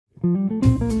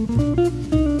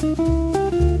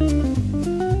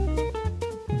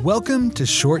Welcome to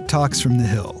Short Talks from the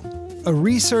Hill, a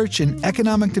research and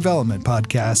economic development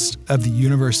podcast of the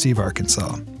University of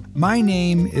Arkansas. My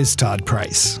name is Todd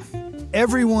Price.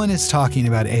 Everyone is talking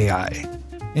about AI,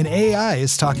 and AI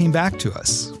is talking back to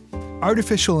us.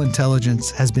 Artificial intelligence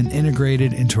has been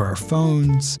integrated into our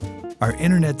phones, our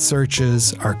internet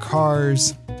searches, our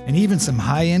cars, and even some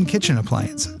high-end kitchen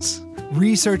appliances.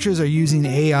 Researchers are using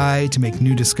AI to make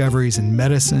new discoveries in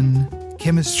medicine,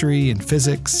 chemistry, and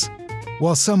physics.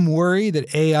 While some worry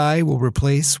that AI will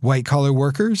replace white-collar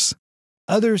workers,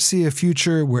 others see a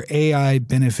future where AI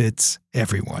benefits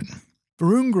everyone.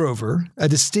 Varun Grover, a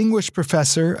distinguished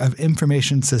professor of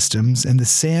information systems in the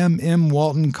Sam M.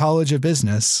 Walton College of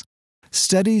Business,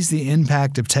 studies the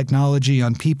impact of technology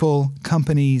on people,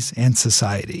 companies, and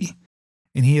society.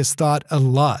 And he has thought a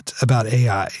lot about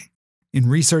AI in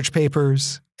research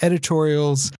papers,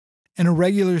 editorials, and a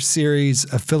regular series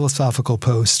of philosophical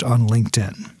posts on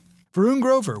LinkedIn. Varun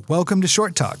Grover, welcome to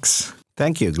Short Talks.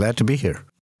 Thank you. Glad to be here.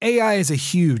 AI is a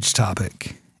huge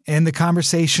topic, and the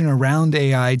conversation around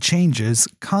AI changes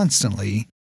constantly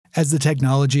as the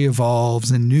technology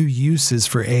evolves and new uses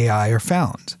for AI are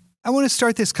found. I want to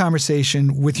start this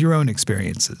conversation with your own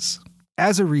experiences.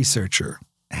 As a researcher,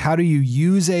 how do you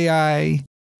use AI?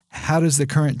 How does the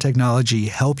current technology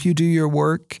help you do your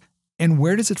work? And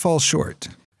where does it fall short?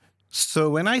 So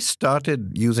when I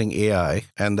started using AI,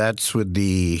 and that's with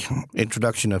the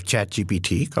introduction of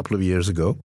ChatGPT a couple of years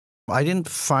ago, I didn't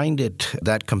find it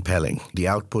that compelling. The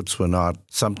outputs were not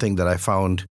something that I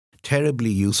found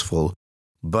terribly useful.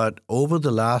 But over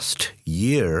the last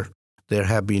year, there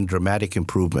have been dramatic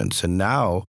improvements. And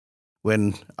now,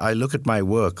 when I look at my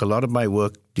work, a lot of my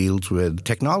work deals with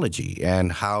technology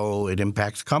and how it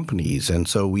impacts companies. And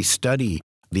so we study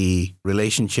the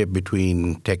relationship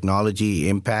between technology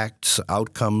impacts,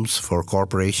 outcomes for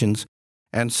corporations.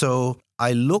 And so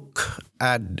I look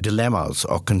at dilemmas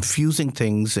or confusing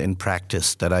things in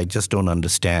practice that I just don't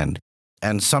understand.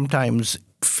 And sometimes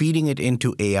feeding it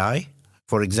into AI.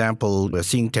 For example, we're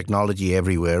seeing technology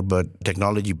everywhere, but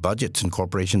technology budgets in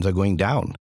corporations are going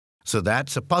down. So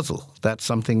that's a puzzle. That's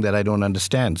something that I don't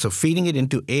understand. So feeding it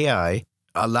into AI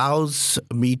allows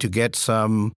me to get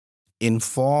some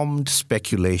informed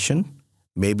speculation,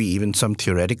 maybe even some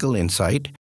theoretical insight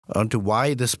onto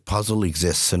why this puzzle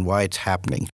exists and why it's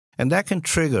happening. And that can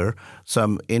trigger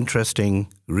some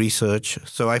interesting research.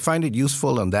 So I find it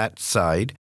useful on that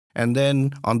side. And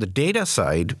then on the data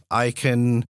side, I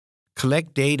can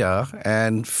collect data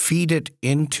and feed it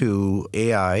into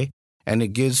AI, and it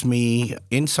gives me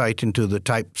insight into the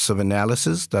types of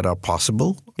analysis that are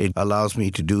possible. It allows me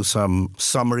to do some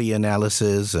summary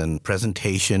analysis and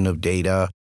presentation of data.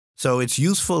 So it's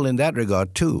useful in that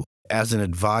regard too, as an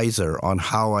advisor on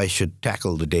how I should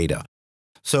tackle the data.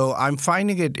 So I'm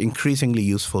finding it increasingly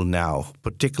useful now,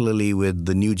 particularly with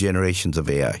the new generations of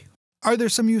AI. Are there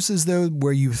some uses, though,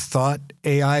 where you thought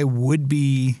AI would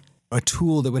be a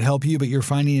tool that would help you, but you're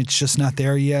finding it's just not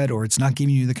there yet, or it's not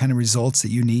giving you the kind of results that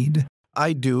you need?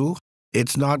 I do.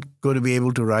 It's not going to be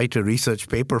able to write a research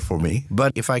paper for me.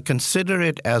 But if I consider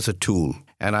it as a tool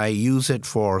and I use it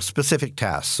for specific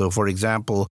tasks, so for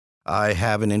example, I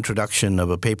have an introduction of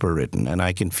a paper written and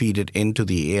I can feed it into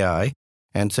the AI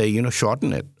and say,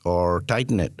 shorten it or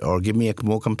tighten it or give me a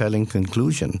more compelling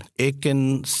conclusion. It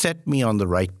can set me on the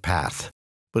right path.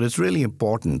 But it's really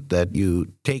important that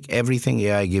you take everything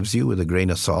AI gives you with a grain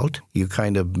of salt. You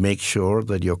kind of make sure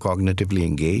that you're cognitively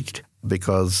engaged,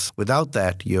 because without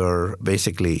that, you're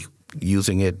basically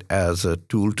using it as a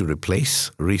tool to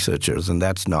replace researchers, and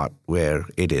that's not where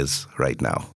it is right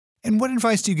now. And what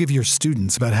advice do you give your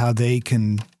students about how they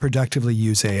can productively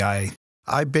use AI?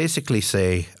 I basically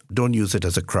say, don't use it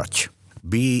as a crutch.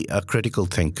 Be a critical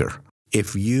thinker.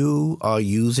 If you are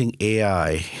using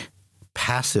AI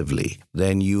passively,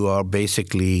 then you are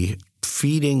basically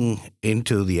feeding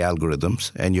into the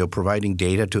algorithms and you're providing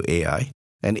data to AI,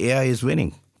 and AI is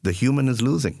winning. The human is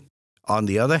losing. On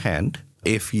the other hand,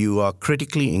 if you are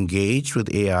critically engaged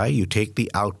with AI, you take the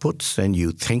outputs and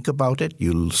you think about it,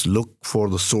 you look for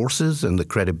the sources and the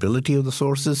credibility of the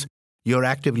sources, you're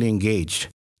actively engaged.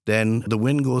 Then the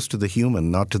win goes to the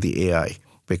human, not to the AI,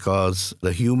 because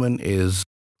the human is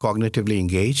cognitively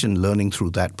engaged and learning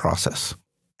through that process.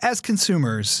 As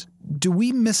consumers, do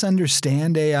we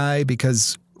misunderstand AI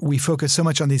because we focus so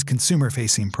much on these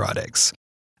consumer-facing products?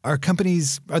 Are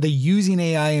they using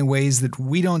AI in ways that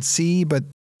we don't see, but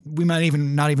we might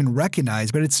not even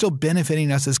recognize, but it's still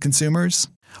benefiting us as consumers?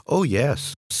 Oh,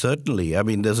 yes, certainly. I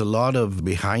mean, there's a lot of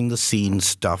behind-the-scenes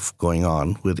stuff going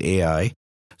on with AI.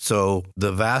 So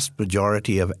the vast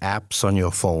majority of apps on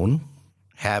your phone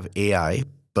have AI,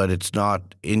 but it's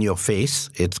not in your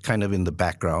face. It's kind of in the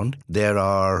background. There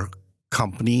are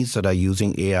companies that are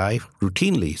using AI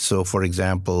routinely. So, for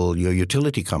example, your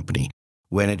utility company,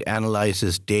 when it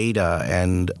analyzes data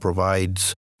and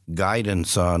provides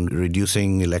guidance on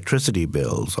reducing electricity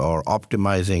bills or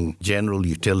optimizing general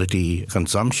utility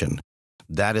consumption,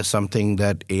 that is something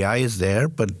that AI is there,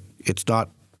 but it's not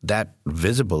that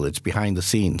visible. It's behind the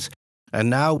scenes.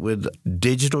 And now with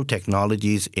digital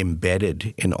technologies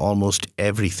embedded in almost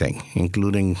everything,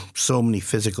 including so many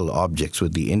physical objects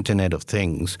with the Internet of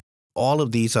Things, all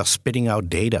of these are spitting out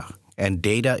data. And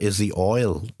data is the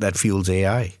oil that fuels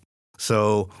AI.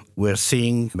 So we're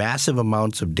seeing massive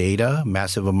amounts of data,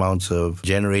 massive amounts of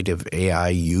generative AI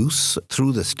use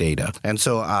through this data. And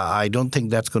so I don't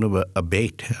think that's going to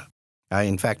abate.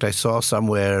 In fact, I saw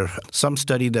somewhere some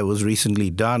study that was recently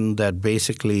done that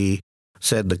basically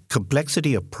said the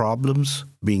complexity of problems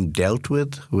being dealt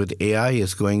with AI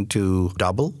is going to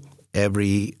double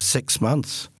every 6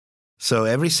 months. So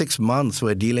every 6 months,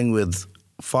 we're dealing with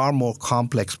far more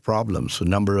complex problems, a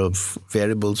number of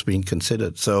variables being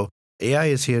considered. So AI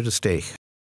is here to stay.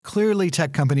 Clearly,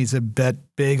 tech companies have bet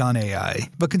big on AI,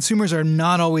 but consumers are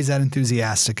not always that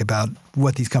enthusiastic about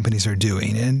what these companies are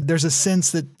doing. And there's a sense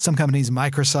that some companies,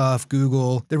 Microsoft,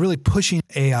 Google, they're really pushing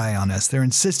AI on us. They're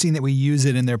insisting that we use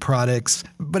it in their products,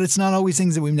 but it's not always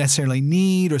things that we necessarily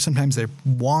need, or sometimes they're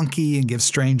wonky and give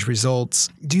strange results.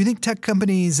 Do you think tech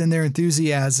companies and their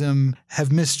enthusiasm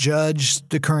have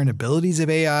misjudged the current abilities of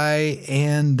AI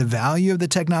and the value of the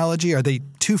technology? Are they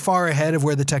too far ahead of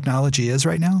where the technology is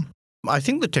right now? I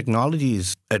think the technology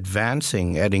is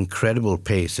advancing at incredible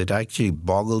pace. It actually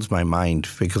boggles my mind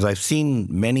because I've seen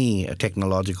many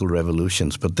technological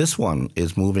revolutions, but this one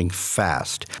is moving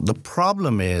fast. The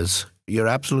problem is, you're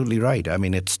absolutely right. I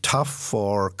mean, it's tough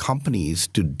for companies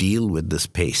to deal with this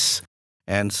pace.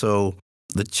 And so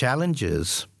the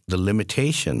challenges, the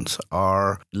limitations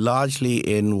are largely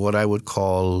in what I would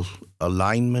call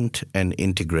alignment and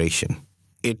integration.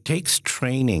 It takes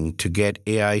training to get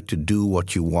AI to do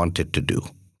what you want it to do.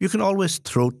 You can always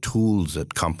throw tools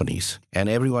at companies, and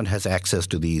everyone has access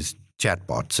to these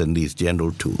chatbots and these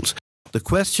general tools. The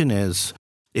question is,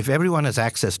 if everyone has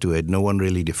access to it, no one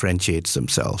really differentiates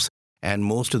themselves, and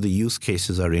most of the use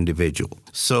cases are individual.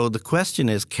 So the question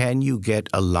is, can you get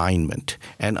alignment?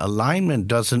 And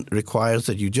alignment requires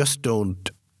that you just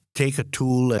don't take a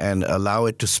tool and allow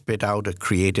it to spit out a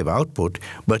creative output,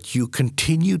 but you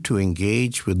continue to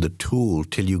engage with the tool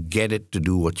till you get it to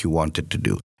do what you want it to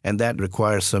do. And that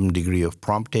requires some degree of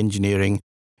prompt engineering.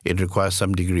 It requires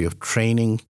some degree of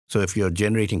training. So if you're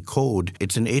generating code,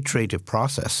 it's an iterative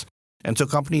process. And so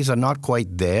companies are not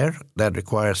quite there. That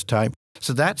requires time.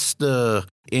 So that's the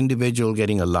individual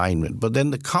getting alignment. But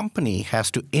then the company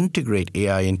has to integrate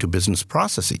AI into business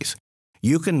processes.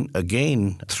 You can,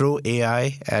 again, throw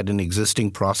AI at an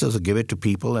existing process or give it to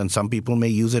people, and some people may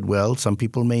use it well, some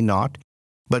people may not.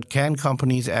 But can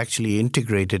companies actually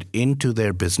integrate it into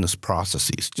their business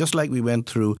processes? Just like we went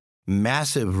through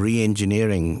massive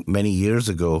re-engineering many years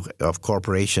ago of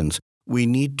corporations, we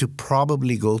need to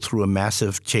probably go through a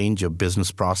massive change of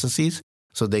business processes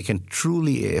so they can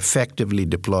truly effectively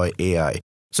deploy AI.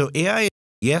 So AI,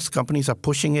 yes, companies are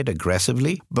pushing it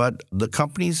aggressively, but the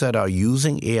companies that are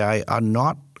using AI are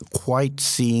not quite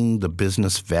seeing the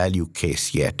business value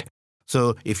case yet.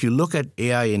 So if you look at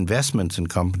AI investments in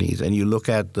companies and you look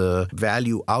at the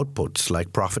value outputs like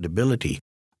profitability,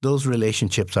 those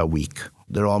relationships are weak.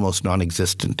 They're almost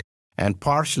non-existent. And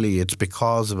partially it's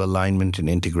because of alignment and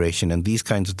integration, and these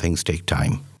kinds of things take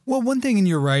time. Well, one thing in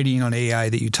your writing on AI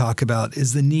that you talk about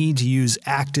is the need to use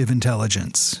active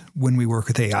intelligence when we work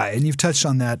with AI. And you've touched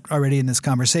on that already in this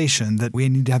conversation, that we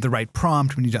need to have the right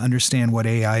prompt. We need to understand what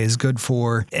AI is good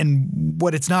for and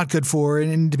what it's not good for,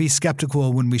 and to be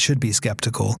skeptical when we should be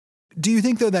skeptical. Do you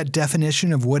think, though, that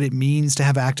definition of what it means to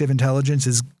have active intelligence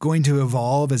is going to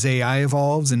evolve as AI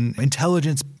evolves, and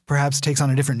intelligence perhaps takes on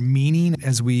a different meaning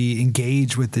as we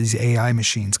engage with these AI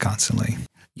machines constantly?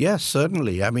 Yes,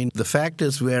 certainly. I mean, the fact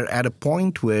is we're at a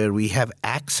point where we have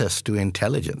access to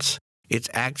intelligence. It's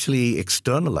actually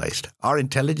externalized. Our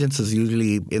intelligence is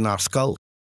usually in our skull.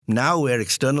 Now we're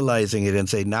externalizing it and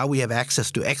say, now we have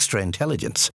access to extra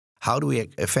intelligence. How do we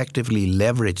effectively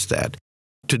leverage that?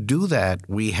 To do that,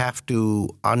 we have to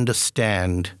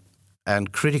understand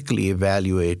and critically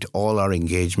evaluate all our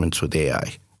engagements with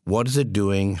AI. What is it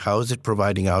doing? How is it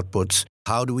providing outputs?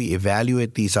 How do we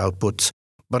evaluate these outputs?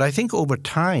 But I think over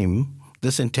time,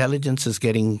 this intelligence is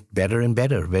getting better and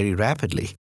better very rapidly.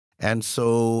 And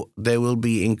so there will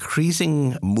be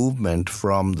increasing movement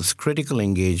from this critical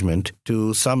engagement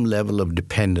to some level of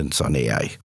dependence on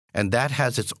AI. And that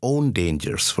has its own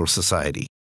dangers for society.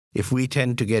 If we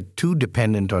tend to get too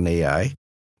dependent on AI,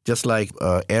 just like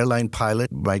an airline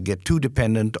pilot might get too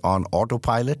dependent on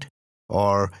autopilot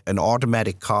or an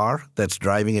automatic car that's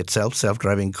driving itself,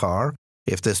 self-driving car,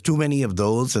 if there's too many of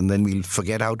those and then we'll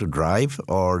forget how to drive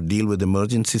or deal with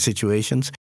emergency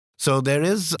situations. So there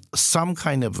is some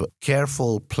kind of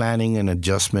careful planning and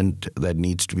adjustment that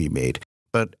needs to be made.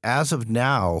 But as of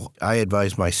now, I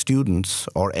advise my students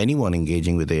or anyone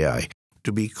engaging with AI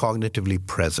to be cognitively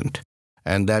present.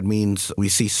 And that means we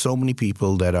see so many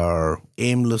people that are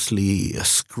aimlessly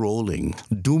scrolling,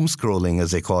 doom scrolling as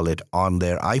they call it, on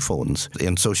their iPhones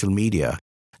in social media.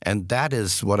 And that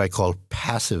is what I call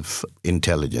passive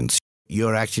intelligence.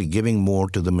 You're actually giving more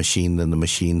to the machine than the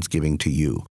machine's giving to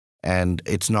you. And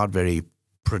it's not very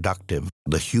productive.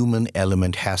 The human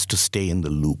element has to stay in the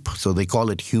loop. So they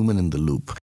call it human in the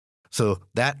loop. So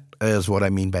that is what I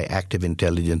mean by active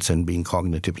intelligence and being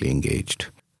cognitively engaged.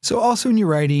 So also in your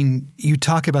writing, you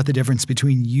talk about the difference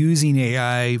between using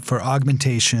AI for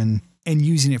augmentation and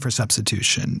using it for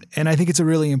substitution. And I think it's a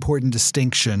really important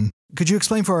distinction. Could you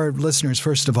explain for our listeners,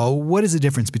 first of all, what is the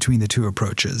difference between the two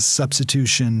approaches,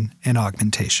 substitution and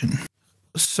augmentation?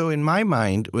 So in my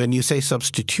mind, when you say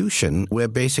substitution, we're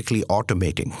basically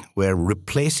automating. We're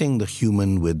replacing the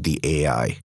human with the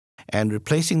AI. And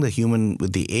replacing the human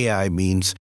with the AI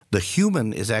means the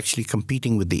human is actually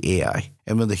competing with the AI.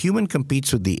 And when the human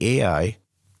competes with the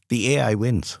AI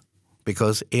wins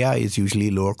because AI is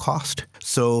usually lower cost.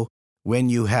 So when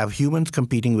you have humans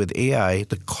competing with AI,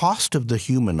 the cost of the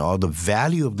human or the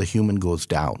value of the human goes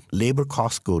down. Labor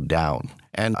costs go down.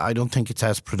 And I don't think it's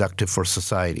as productive for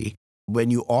society.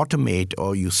 When you automate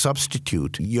or you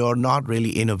substitute, you're not really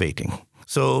innovating.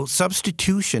 So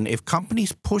substitution, if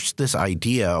companies push this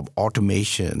idea of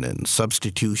automation and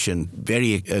substitution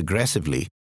very aggressively,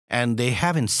 and they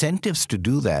have incentives to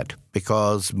do that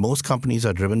because most companies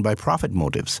are driven by profit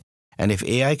motives. And if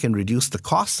AI can reduce the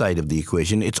cost side of the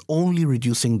equation, it's only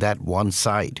reducing that one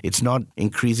side. It's not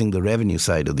increasing the revenue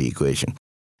side of the equation.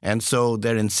 And so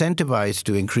they're incentivized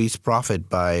to increase profit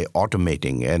by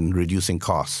automating and reducing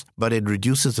costs. But it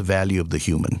reduces the value of the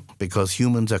human because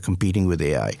humans are competing with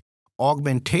AI.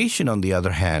 Augmentation, on the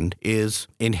other hand, is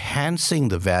enhancing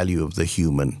the value of the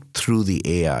human through the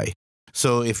AI.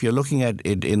 So if you're looking at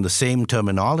it in the same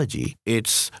terminology,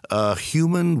 it's a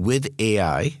human with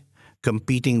AI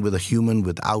competing with a human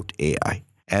without AI.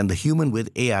 And the human with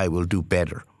AI will do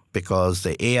better, because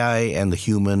the AI and the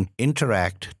human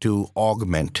interact to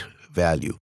augment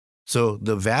value. So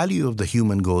the value of the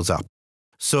human goes up.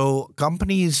 So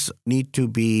companies need to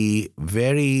be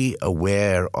very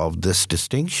aware of this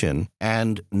distinction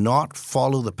and not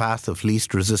follow the path of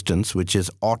least resistance, which is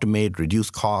automate,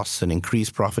 reduce costs, and increase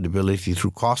profitability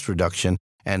through cost reduction,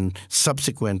 and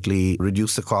subsequently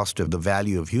reduce the cost of the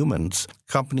value of humans.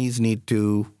 Companies need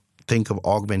to think of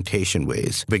augmentation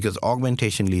ways, because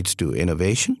augmentation leads to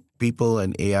innovation. People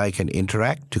and AI can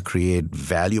interact to create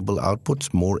valuable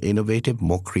outputs, more innovative,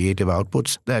 more creative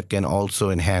outputs that can also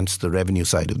enhance the revenue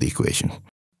side of the equation.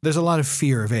 There's a lot of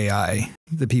fear of AI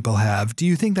that people have. Do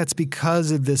you think that's because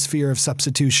of this fear of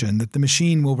substitution, that the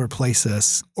machine will replace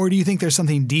us? Or do you think there's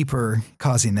something deeper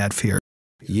causing that fear?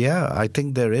 Yeah, I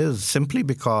think there is, simply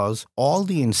because all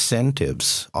the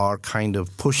incentives are kind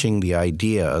of pushing the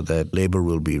idea that labor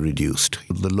will be reduced,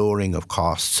 the lowering of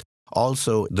costs.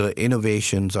 Also, the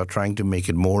innovations are trying to make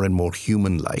it more and more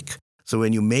human-like. So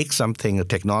when you make something, a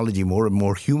technology, more and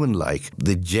more human-like,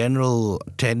 the general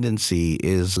tendency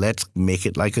is let's make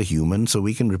it like a human so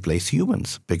we can replace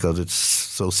humans because it's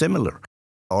so similar,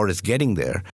 or it's getting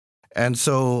there. And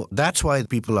so that's why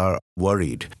people are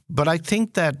worried. But I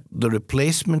think that the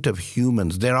replacement of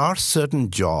humans, there are certain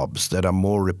jobs that are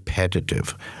more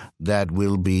repetitive that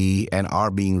will be and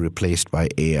are being replaced by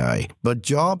AI. But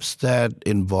jobs that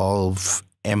involve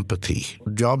empathy,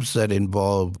 jobs that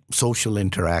involve social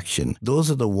interaction,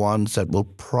 those are the ones that will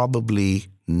probably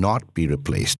not be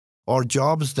replaced. Or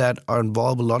jobs that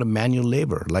involve a lot of manual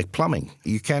labor, like plumbing.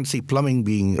 You can't see plumbing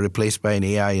being replaced by an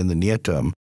AI in the near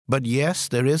term. But yes,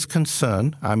 there is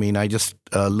concern. I mean, I just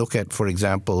look at, for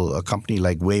example, a company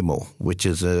like Waymo, which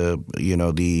is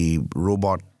the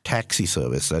robot taxi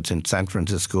service that's in San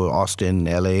Francisco, Austin,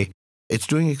 LA. It's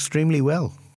doing extremely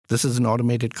well. This is an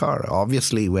automated car.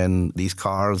 Obviously, when these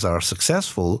cars are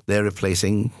successful, they're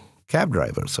replacing cab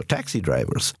drivers or taxi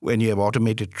drivers. When you have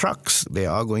automated trucks, they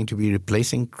are going to be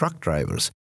replacing truck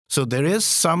drivers. So there is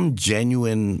some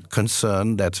genuine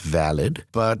concern that's valid,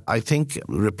 but I think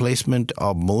replacement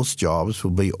of most jobs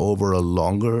will be over a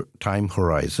longer time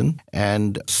horizon,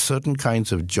 and certain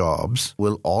kinds of jobs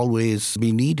will always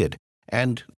be needed.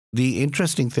 And the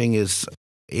interesting thing is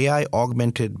AI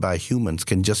augmented by humans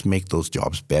can just make those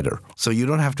jobs better. So you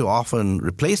don't have to often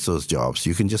replace those jobs.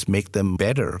 You can just make them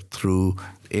better through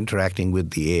interacting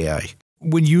with the AI.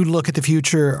 When you look at the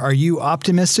future, are you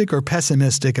optimistic or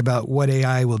pessimistic about what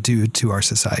AI will do to our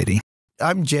society?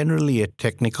 I'm generally a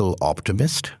technical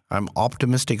optimist. I'm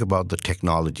optimistic about the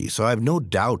technology. So I have no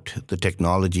doubt the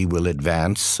technology will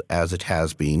advance as it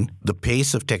has been. The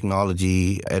pace of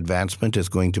technology advancement is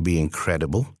going to be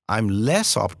incredible. I'm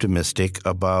less optimistic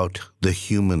about the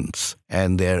humans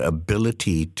and their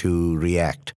ability to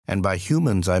react. And by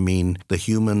humans, I mean the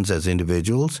humans as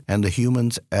individuals and the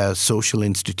humans as social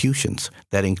institutions.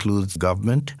 That includes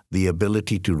government, the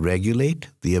ability to regulate,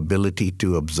 the ability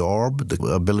to absorb, the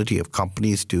ability of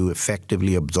companies to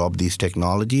effectively absorb these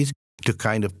technologies, to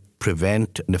kind of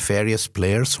prevent nefarious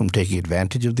players from taking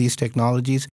advantage of these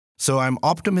technologies. So I'm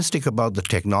optimistic about the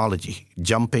technology,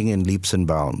 jumping in leaps and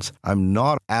bounds. I'm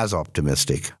not as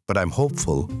optimistic, but I'm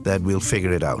hopeful that we'll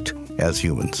figure it out as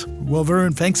humans. Well,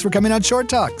 Varun, thanks for coming on Short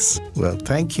Talks. Well,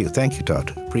 thank you. Thank you,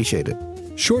 Todd. Appreciate it.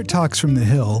 Short Talks from the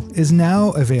Hill is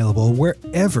now available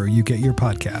wherever you get your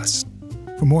podcasts.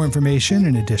 For more information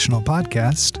and additional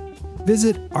podcasts,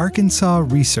 visit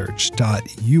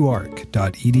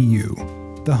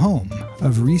arkansasresearch.uark.edu, the home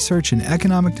of research and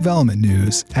economic development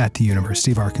news at the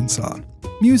University of Arkansas.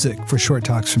 Music for Short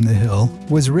Talks from the Hill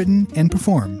was written and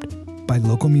performed by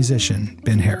local musician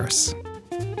Ben Harris.